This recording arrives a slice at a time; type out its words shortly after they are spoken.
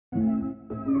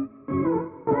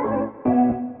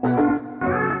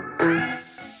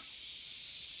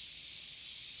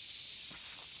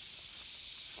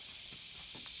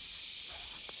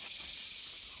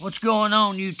What's going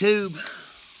on, YouTube?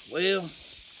 Well,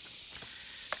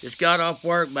 just got off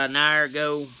work about an hour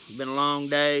ago. Been a long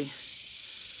day.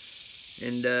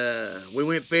 And we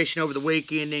went fishing over the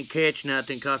weekend, didn't catch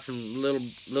nothing. Caught some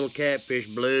little catfish,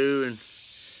 blue and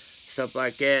stuff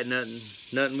like that.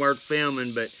 Nothing worth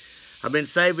filming, but I've been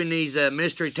saving these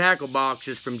mystery tackle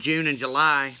boxes from June and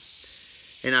July.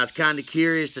 And I was kind of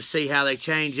curious to see how they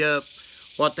change up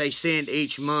what they send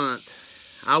each month.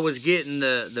 I was getting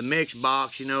the mixed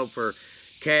box, you know, for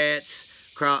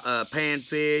cats,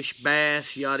 panfish,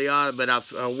 bass, yada yada. But I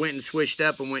went and switched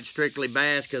up and went strictly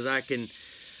bass because I can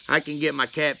get my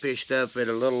catfish stuff at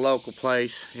a little local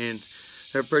place, and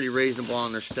they're pretty reasonable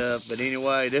on their stuff. But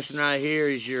anyway, this one right here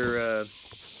is your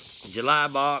July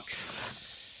box.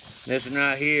 This one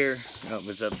right here, oh,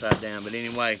 it's upside down. But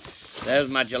anyway, that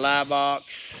was my July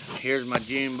box. Here's my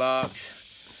June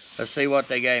box. Let's see what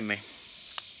they gave me.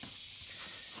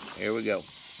 Here we go.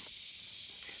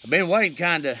 I've been waiting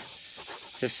kind of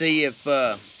to see if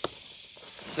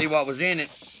see what was in it.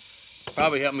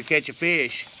 Probably help me catch a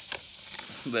fish.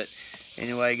 But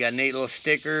anyway, got a neat little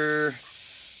sticker.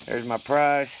 There's my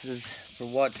prices for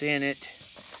what's in it.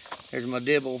 There's my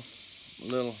dibble,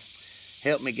 little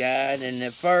help me guide. And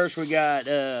at first we got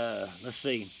let's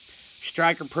see,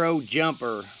 Striker Pro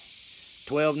Jumper,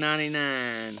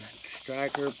 $12.99.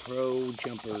 Striker Pro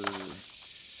Jumper.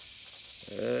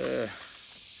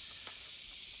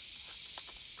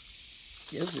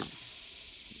 This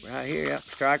is right here, yep,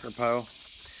 Striker Pro.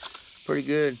 Pretty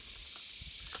good.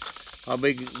 I'll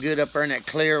be good up there in that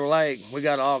clear lake. We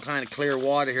got all kind of clear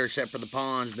water here except for the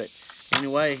ponds. But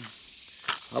anyway,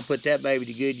 I'll put that baby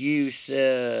to good use.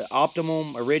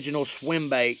 Optimum Original Swim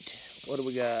Bait. What do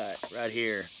we got right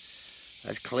here?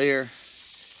 That's clear.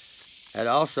 That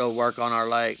also work on our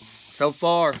lake. So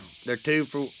far, they're two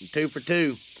for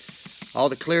two. All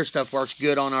the clear stuff works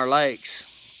good on our lakes.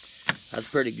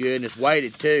 That's pretty good, and it's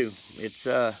weighted too. It's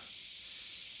well,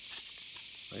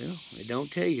 they don't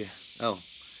tell you. Oh,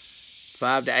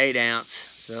 5 to 8 ounce.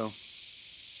 So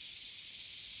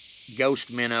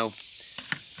ghost minnow.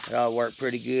 That'll work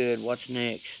pretty good. What's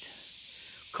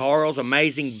next? Carl's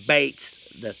Amazing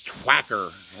Baits, the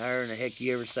Twacker. How in the heck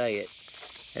you ever say it?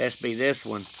 It has to be this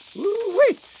one.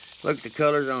 Woo-wee! Look at the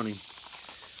colors on him.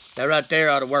 That right there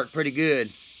ought to work pretty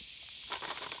good.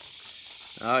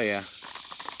 Oh yeah.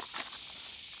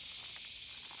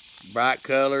 Bright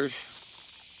colors.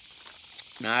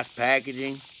 Nice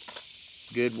packaging.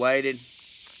 Good weighted.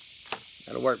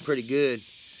 That'll work pretty good.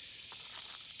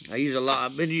 I use a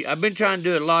lot. I've been trying to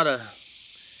do a lot of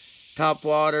top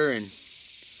water and,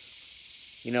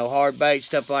 you know, hard bait,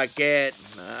 stuff like that.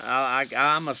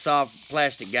 I'm a soft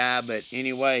plastic guy, but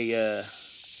anyway,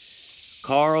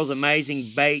 Carl's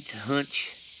Amazing Bait Hunch.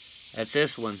 That's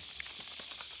this one.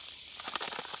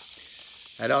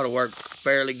 That ought to work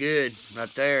fairly good right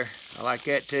there. I like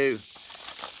that too.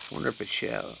 Wonder if it's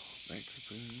shallow.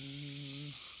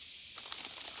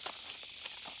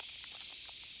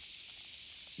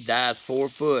 Dives 4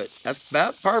 foot. That's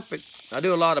about perfect. I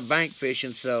do a lot of bank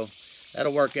fishing, so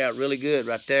that'll work out really good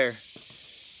right there.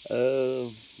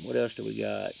 What else do we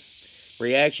got?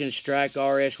 Reaction Strike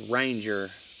RS Ranger.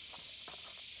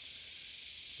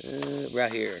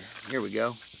 Right here. Here we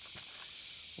go.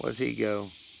 What does he go?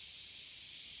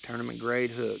 Tournament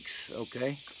grade hooks.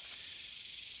 Okay.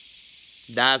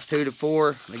 Dives 2 to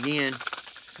 4. Again,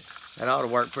 that ought to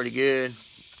work pretty good.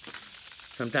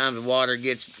 Sometimes the water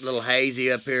gets a little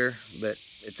hazy up here, but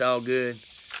it's all good.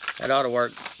 That ought to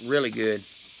work really good.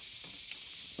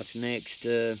 What's next?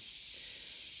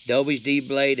 Dobie's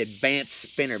D-Blade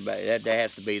Advanced Spinner Bait. That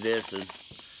has to be this.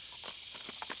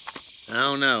 I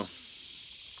don't know.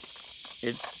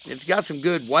 It's got some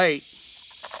good weight.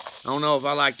 I don't know if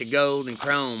I like the gold and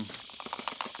chrome,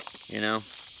 you know.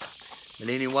 But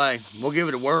anyway, we'll give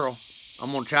it a whirl.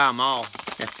 I'm going to try them all.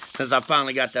 Since I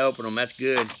finally got to open them, that's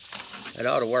good. That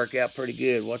ought to work out pretty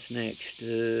good. What's next?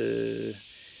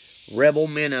 Rebel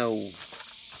Minnow.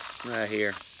 Right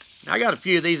here. I got a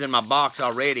few of these in my box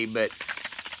already, but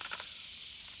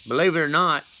believe it or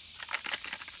not,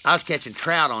 I was catching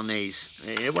trout on these.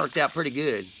 It worked out pretty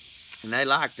good. And they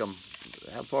liked them.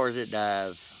 How far does it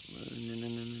dive?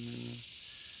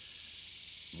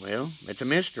 Well, it's a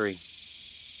mystery.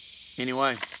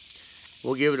 Anyway,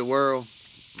 we'll give it a whirl.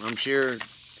 I'm sure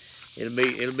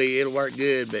it'll work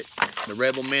good. But the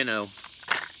Rebel Minnow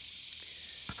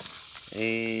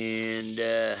and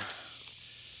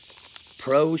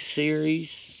Pro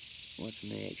Series. What's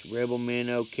next? Rebel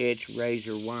Minnow Catch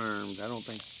Razor Worms. I don't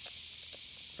think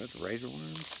that's razor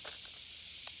worms.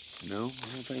 No, I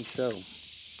don't think so.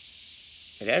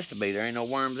 It has to be. There ain't no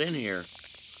worms in here.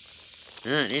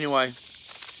 Anyway,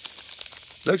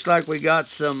 Looks like we got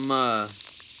some, might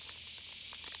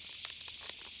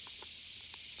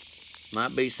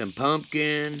be some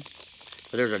pumpkin,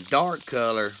 but there's a dark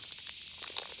color.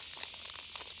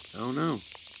 I don't know.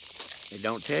 It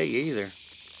don't tell you either.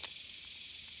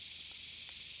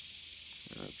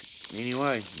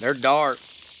 Anyway, they're dark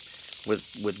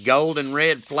with gold and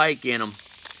red flake in them.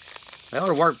 They ought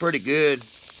to work pretty good.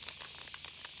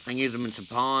 I can use them in some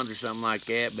ponds or something like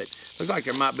that, but looks like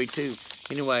there might be two.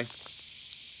 Anyway,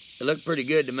 they look pretty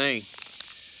good to me.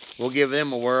 We'll give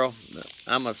them a whirl.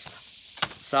 I'm a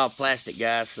soft plastic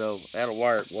guy, so that'll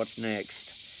work. What's next?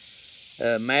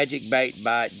 Magic Bait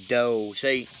Bite Dough.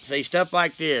 See, stuff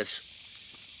like this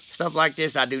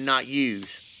I do not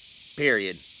use,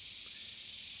 period.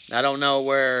 I don't know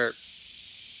what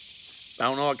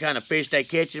kind of fish they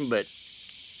catching, but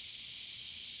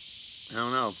I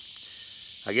don't know.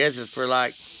 I guess it's for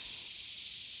like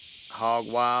Hog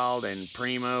Wild and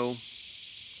Primo.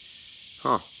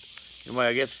 Huh. Anyway,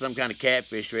 I guess it's some kind of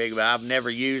catfish rig, but I've never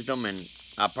used them, and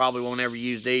I probably won't ever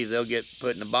use these. They'll get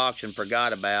put in a box and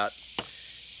forgot about.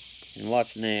 And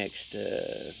what's next?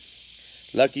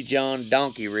 Lucky John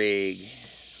Donkey Rig.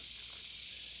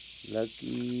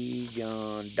 Lucky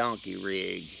John Donkey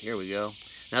Rig. Here we go.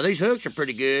 Now these hooks are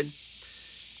pretty good.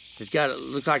 It's got, it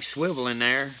looks like swivel in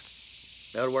there.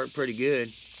 That'll work pretty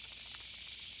good.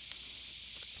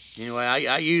 Anyway,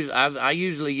 I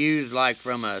usually use like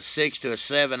from a 6 to a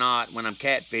 7/0 when I'm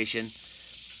catfishing.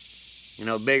 You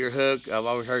know, bigger hook. I've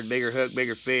always heard bigger hook,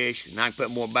 bigger fish, and I can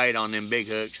put more bait on them big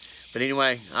hooks. But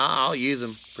anyway, I'll use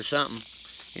them for something.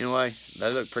 Anyway,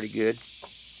 they look pretty good.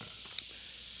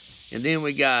 And then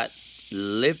we got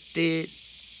lifted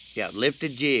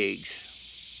jigs.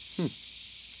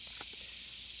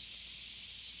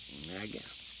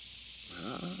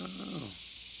 Oh,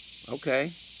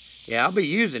 okay. Yeah, I'll be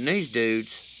using these dudes.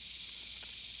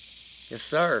 Yes,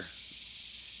 sir.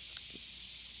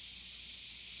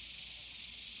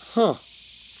 Huh.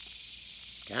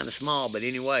 Kind of small, but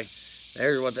anyway,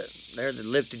 they're the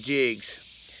lifted jigs.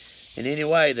 And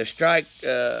anyway, the Strike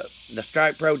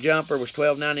Pro Jumper was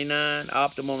 $12.99.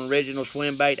 Optimum Original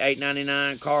Swim Bait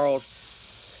 $8.99. Carl's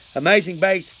Amazing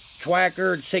Baits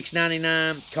Twacker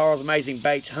 $6.99. Carl's Amazing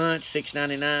Baits Hunch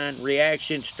 $6.99.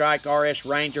 Reaction Strike RS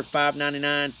Ranger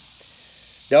 $5.99.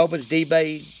 Dolbin's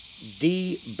D-Blade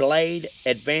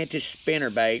Advantage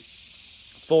Spinnerbait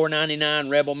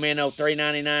 $4.99. Rebel Minnow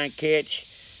 $3.99. Catch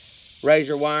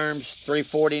Razor Worms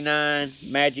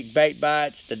 $3.49. Magic Bait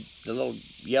Bites, the little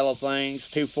yellow things,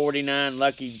 $2.49.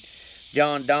 Lucky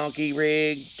John Donkey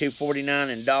Rig $2.49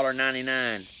 and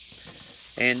 $1.99.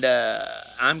 And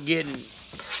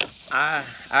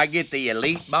I get the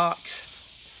Elite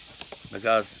box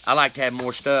because I like to have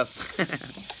more stuff.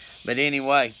 But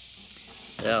anyway,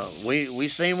 we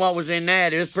seen what was in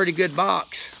that. It was a pretty good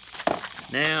box.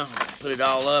 Now, put it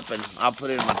all up, and I'll put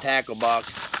it in my tackle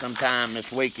box sometime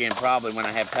this weekend, probably when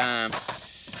I have time.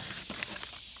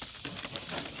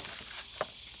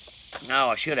 Oh,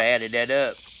 I should have added that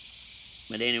up.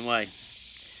 But anyway,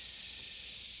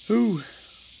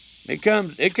 it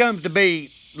comes to be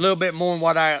a little bit more than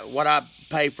what I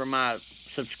pay for my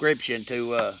subscription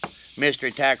to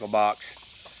Mystery Tackle Box.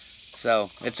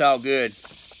 So it's all good.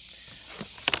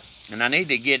 And I need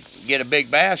to get a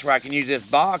big bass where I can use this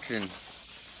box and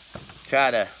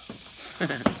try to.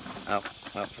 Oh,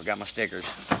 well, forgot my stickers.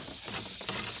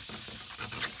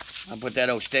 I'll put that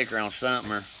old sticker on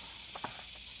something, or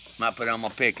might put it on my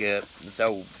pickup. It's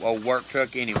old work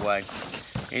truck anyway.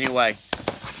 Anyway,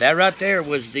 that right there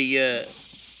was the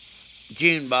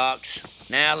June box.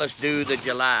 Now let's do the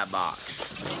July box.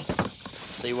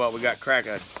 See what we got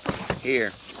cracking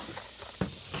here.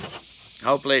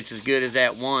 Hopefully it's as good as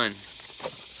that one.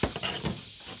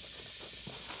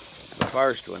 The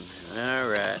first one.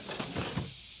 Alright.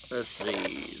 Let's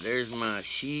see. There's my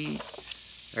sheet.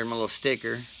 There's my little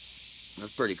sticker.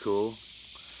 That's pretty cool.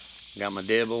 Got my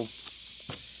dibble.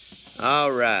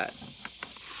 Alright.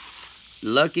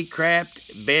 Lucky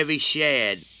Craft Bevy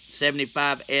Shad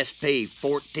 75 SP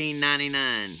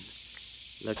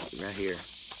 $14.99. Look right here.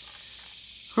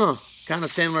 Huh. Kind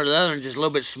of similar to the other one, just a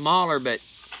little bit smaller, but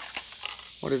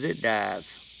what does it dive?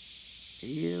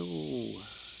 Ew.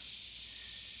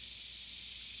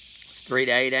 3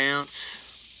 to 8 ounce.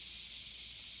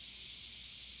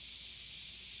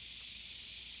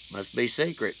 Must be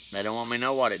secret. They don't want me to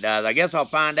know what it does. I guess I'll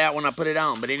find out when I put it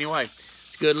on. But anyway,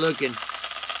 it's good looking.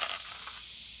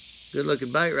 Good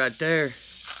looking bait right there.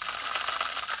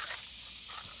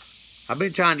 I've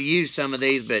been trying to use some of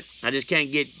these, but I just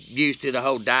can't get used to the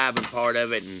whole diving part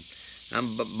of it. And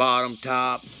I'm bottom,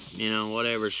 top, you know,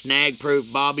 whatever. Snag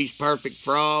Proof Bobby's Perfect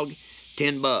Frog,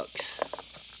 $10.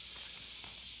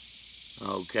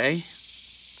 Okay.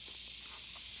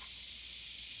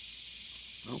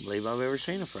 I don't believe I've ever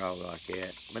seen a frog like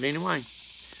that. But anyway,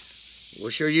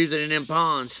 we'll sure use it in them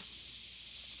ponds.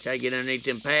 Try to get underneath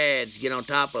them pads, get on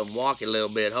top of them, walk it a little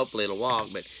bit. Hopefully it'll walk.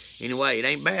 But anyway, it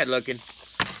ain't bad looking.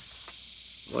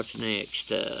 What's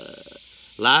next?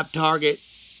 Live target.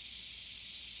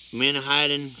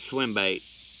 Menhaden swim bait.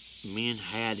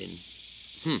 Menhaden.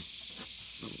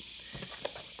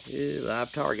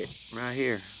 Live target right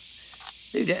here.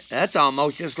 Dude, that's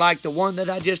almost just like the one that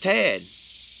I just had.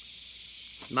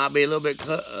 Might be a little bit,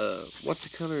 what's the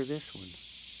color of this one?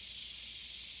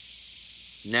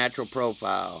 Natural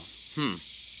profile.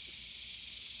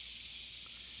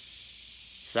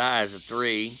 Size of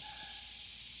 3.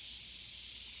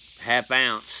 Half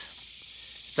ounce.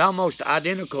 It's almost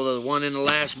identical to the one in the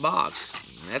last box.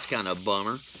 That's kind of a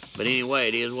bummer. But anyway,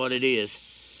 it is what it is.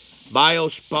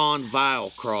 Biospawn Vile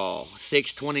Crawl.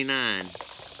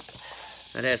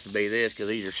 $6.29. That has to be this because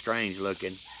these are strange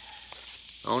looking.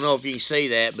 I don't know if you can see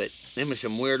that, but them are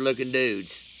some weird looking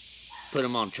dudes. Put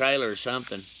them on trailer or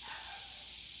something.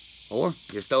 Or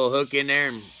just throw a hook in there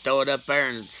and throw it up there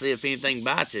and see if anything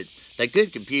bites it. They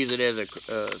could confuse it as a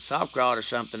soft crawl or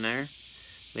something there.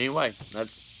 Anyway,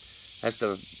 that's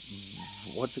the,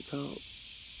 what's it called?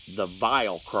 The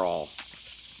Vile Crawl.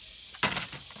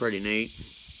 Pretty neat.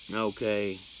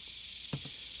 Okay.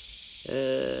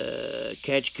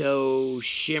 Catchco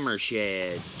Shimmer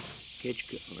Shad.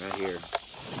 Catchco, right here.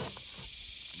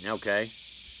 Okay.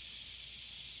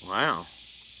 Wow.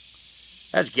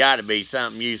 That's got to be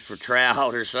something used for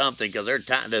trout or something, because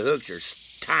the hooks are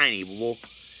tiny, boy.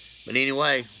 But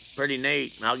anyway, pretty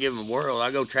neat. I'll give them a whirl.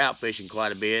 I go trout fishing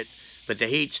quite a bit, but the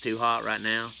heat's too hot right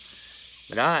now.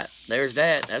 But all right, there's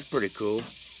that. That's pretty cool.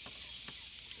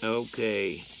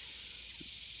 Okay.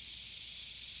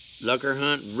 Lucker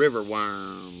Hunt River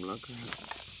Worm. Lucker Hunt.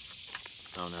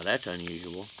 Oh, now that's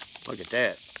unusual. Look at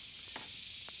that.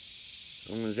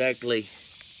 Don't exactly,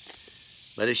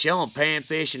 but it's showing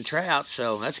panfish and trout,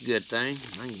 so that's a good thing.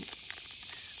 I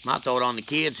might throw it on the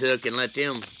kids' hook and let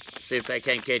them see if they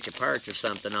can't catch a perch or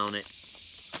something on it.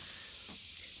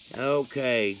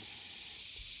 Okay.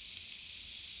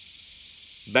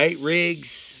 Bait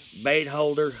rigs, bait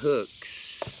holder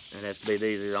hooks. That has to be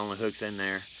these are the only hooks in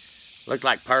there. Look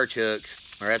like perch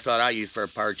hooks, or that's what I use for a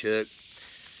perch hook.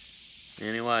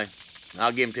 Anyway,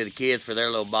 I'll give them to the kids for their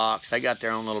little box. They got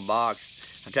their own little box.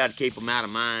 I try to keep them out of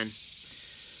mine.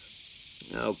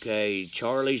 Okay,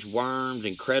 Charlie's Worms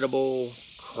Incredible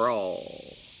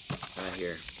Crawl. Right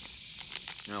here.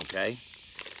 Okay.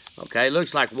 Okay,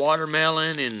 looks like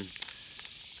watermelon, and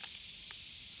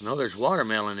I know there's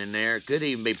watermelon in there. It could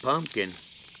even be pumpkin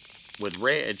with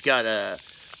red. It's got a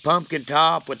pumpkin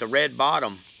top with a red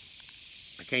bottom.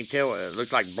 I can't tell. It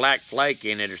looks like black flake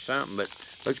in it or something, but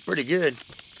looks pretty good.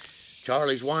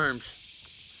 Charlie's Worms.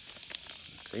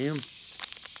 See them?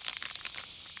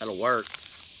 That'll work.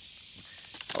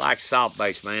 I like salt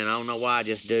base, man. I don't know why, I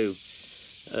just do.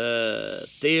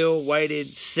 Steel weighted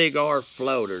cigar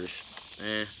floaters.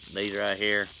 These right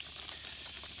here.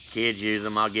 Kids use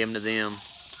them. I'll give them to them.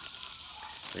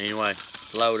 Anyway,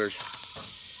 floaters.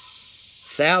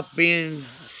 South Bend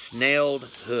Snelled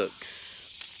Hooks.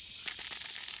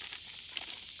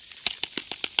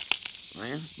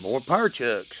 Man, more perch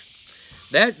hooks.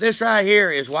 This right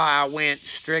here is why I went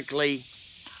strictly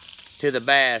to the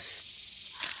Bass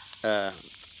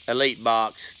Elite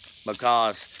box,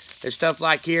 because there's stuff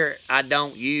like here I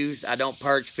don't use. I don't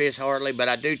perch fish hardly, but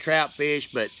I do trout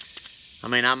fish. But I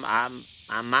mean, I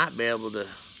might be able to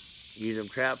use them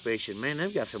trout fishing. Man,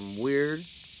 they've got some weird.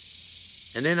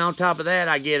 And then on top of that,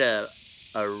 I get a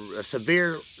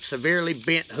severely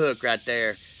bent hook right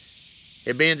there.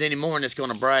 It bends any more and it's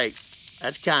going to break.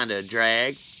 That's kind of a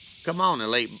drag. Come on,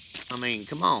 Elite. I mean,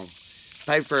 come on.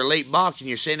 Pay for Elite box and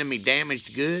you're sending me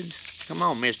damaged goods? Come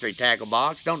on, Mystery Tackle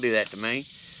Box. Don't do that to me.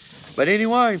 But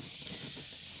anyway,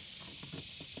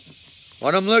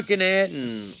 what I'm looking at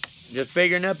and just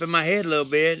figuring up in my head a little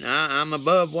bit, I'm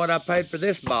above what I paid for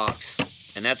this box.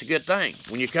 And that's a good thing.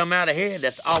 When you come out ahead,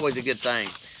 that's always a good thing.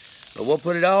 But we'll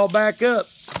put it all back up.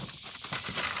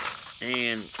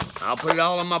 And I'll put it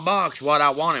all in my box, what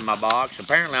I want in my box.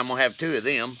 Apparently, I'm going to have 2 of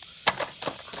them.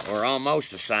 Or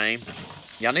almost the same.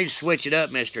 Y'all need to switch it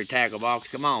up, Mystery Tackle Box.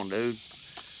 Come on, dude.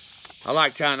 I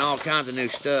like trying all kinds of new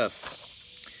stuff.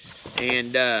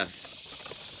 And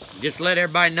just let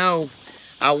everybody know,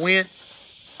 I went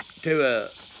to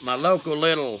my local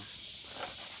little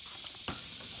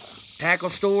tackle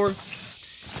store.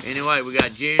 Anyway, we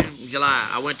got June, July.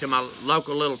 I went to my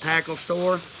local little tackle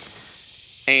store,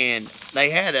 and they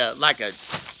had like a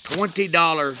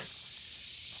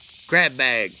 $20 grab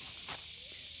bag.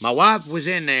 My wife was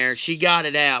in there. She got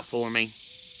it out for me.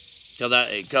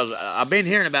 Because I've been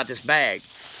hearing about this bag.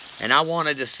 And I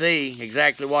wanted to see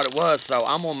exactly what it was. So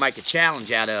I'm going to make a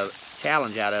challenge out of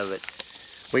it.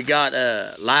 We got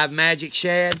Live Magic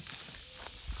shad.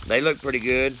 They look pretty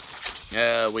good.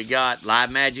 We got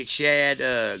Live Magic shad,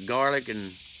 garlic,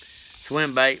 and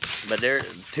swim bait. But they're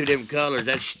two different colors.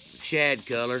 That's shad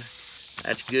color.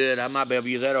 That's good. I might be able to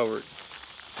use that over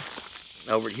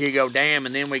at Hugo Dam.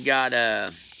 And then we got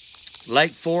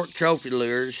Lake Fork trophy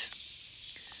lures.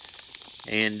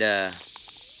 And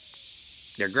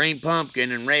they're green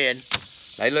pumpkin and red.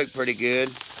 They look pretty good.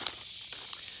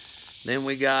 Then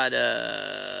we got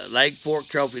Lake Fork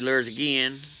trophy lures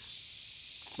again.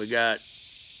 We got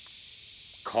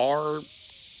Car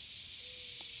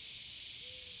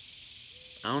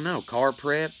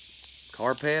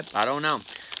Pep, I don't know.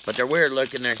 But they're weird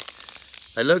looking.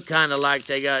 They look kind of like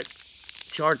they got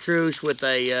chartreuse with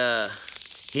a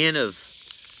hint of,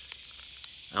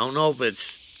 I don't know if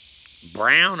it's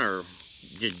brown or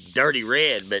just dirty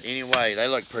red, but anyway, they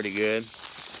look pretty good.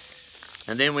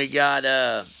 And then we got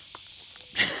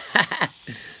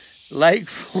Lake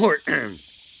Fork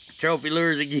trophy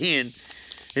lures again.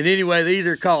 And anyway, these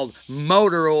are called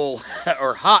motor oil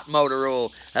or hot motor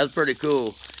oil. That's pretty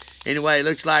cool. Anyway, it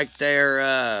looks like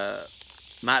they're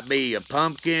might be a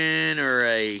pumpkin or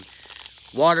a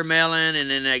watermelon, and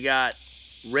then they got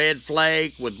red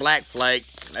flake with black flake.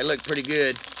 They look pretty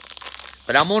good.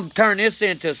 But I'm going to turn this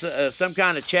into some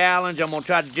kind of challenge. I'm going to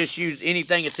try to just use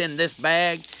anything that's in this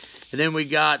bag. And then we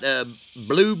got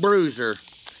Blue Bruiser.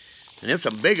 And there's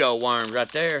some big old worms right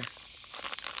there.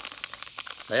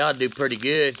 They ought to do pretty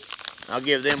good. I'll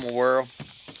give them a whirl.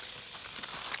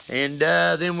 And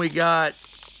then we got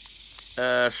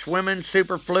Swimming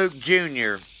Super Fluke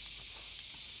Junior.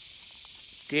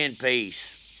 10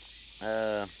 piece.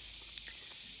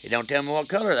 It don't tell me what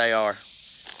color they are.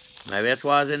 Maybe that's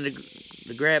why it's in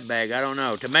the grab bag. I don't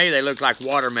know. To me, they look like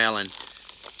watermelon.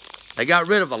 They got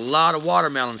rid of a lot of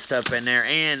watermelon stuff in there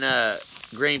and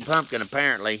green pumpkin,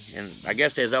 apparently. And I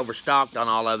guess they're overstocked on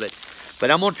all of it. But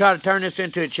I'm going to try to turn this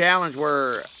into a challenge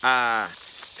where I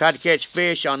try to catch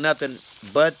fish on nothing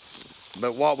but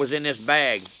what was in this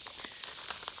bag.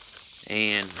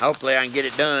 And hopefully I can get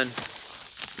it done.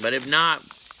 But if not,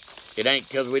 it ain't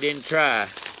because we didn't try.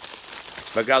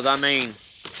 Because, I mean,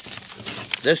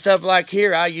 this stuff like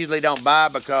here, I usually don't buy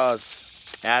because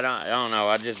I don't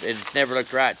know. It just never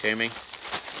looked right to me.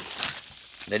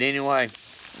 But anyway,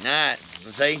 alright,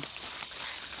 see?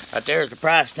 Right there's the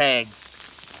price tag.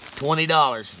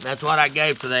 $20. That's what I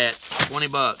gave for that. 20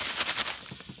 bucks.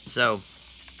 So,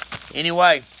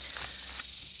 anyway,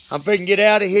 I'm freaking get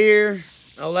out of here.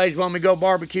 Old ladies want me to go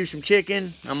barbecue some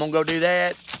chicken. I'm going to go do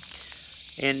that.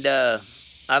 And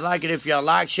I'd like it if y'all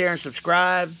like, share, and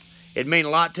subscribe. It'd mean a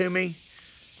lot to me.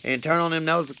 And turn on them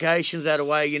notifications. That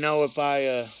way, you know, if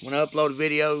I when I upload a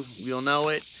video, you'll know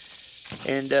it.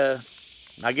 And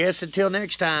I guess until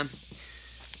next time,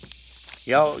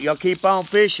 y'all keep on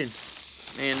fishing.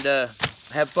 And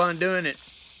have fun doing it.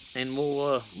 And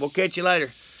we'll catch you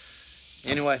later.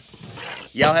 Anyway,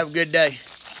 y'all have a good day.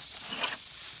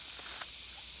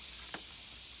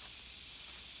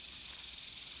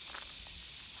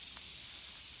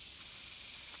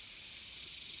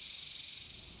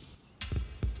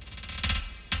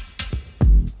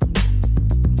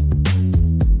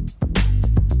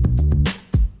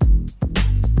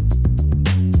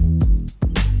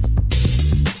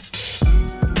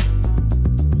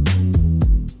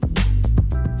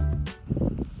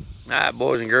 Alright,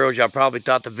 boys and girls, y'all probably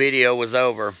thought the video was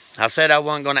over. I said I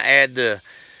wasn't going to add the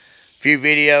few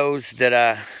videos that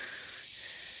I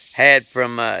had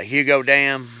from Hugo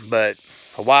Dam, but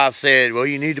my wife said, well,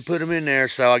 you need to put them in there,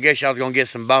 so I guess y'all's going to get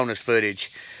some bonus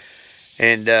footage.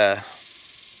 And I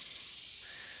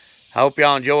hope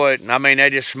y'all enjoy it. I mean, they're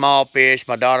just small fish.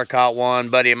 My daughter caught one.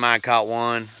 Buddy of mine caught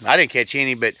one. I didn't catch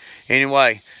any, but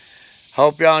anyway,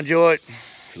 hope y'all enjoy it.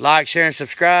 Like, share, and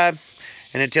subscribe.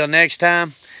 And until next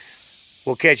time,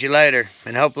 we'll catch you later,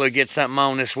 and hopefully get something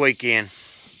on this weekend.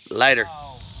 Later.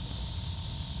 Now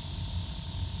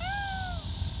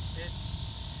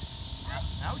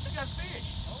we got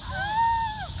fish. Okay.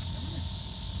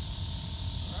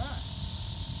 All right.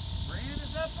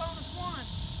 Brianna's up on us one.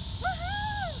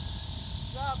 Woohoo!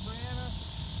 Good job, Brianna.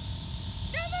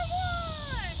 Number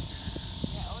one.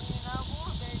 Yeah, only number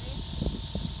one, baby.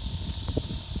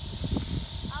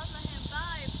 I was letting him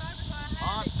buy it first before I had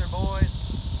Monster, it. Boys.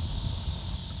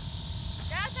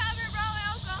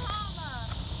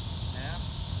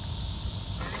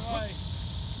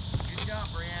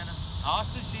 Brianna.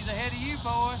 Austin, she's ahead of you,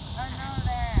 boy. I know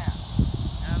that.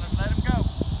 Now let him go.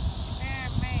 Come here,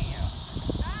 me.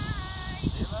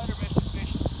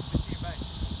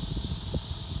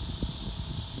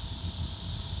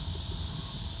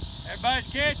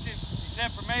 Everybody's catching,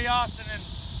 except for me, Austin, and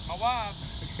my wife.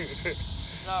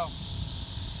 So,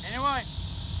 anyway,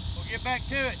 we'll get back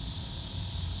to it.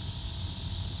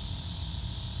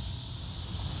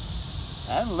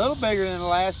 That's a little bigger than the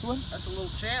last one. That's a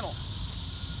little channel.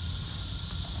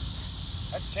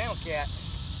 That's a channel cat.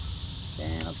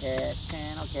 Channel cat,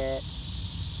 channel cat.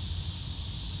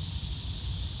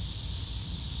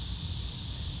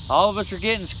 All of us are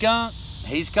getting skunked.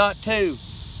 He's caught 2.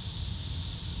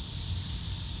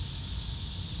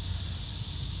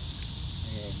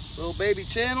 Little baby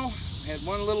channel, had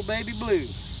one little baby blue.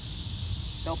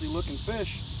 Healthy looking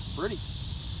fish, pretty.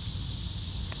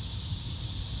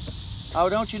 Oh,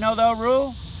 don't you know the old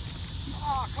rule?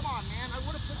 Oh, come on, man. I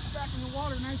would have put you back in the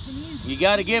water nice and easy. You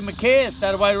got to give him a kiss.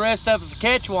 That way the rest of us will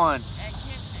catch one. And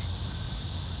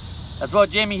kiss it. That's what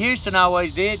Jimmy Houston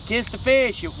always did. Kiss the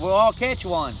fish. We'll all catch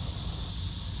one.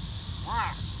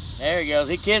 Wow. There he goes.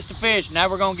 He kissed the fish. Now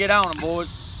we're going to get on him, boys.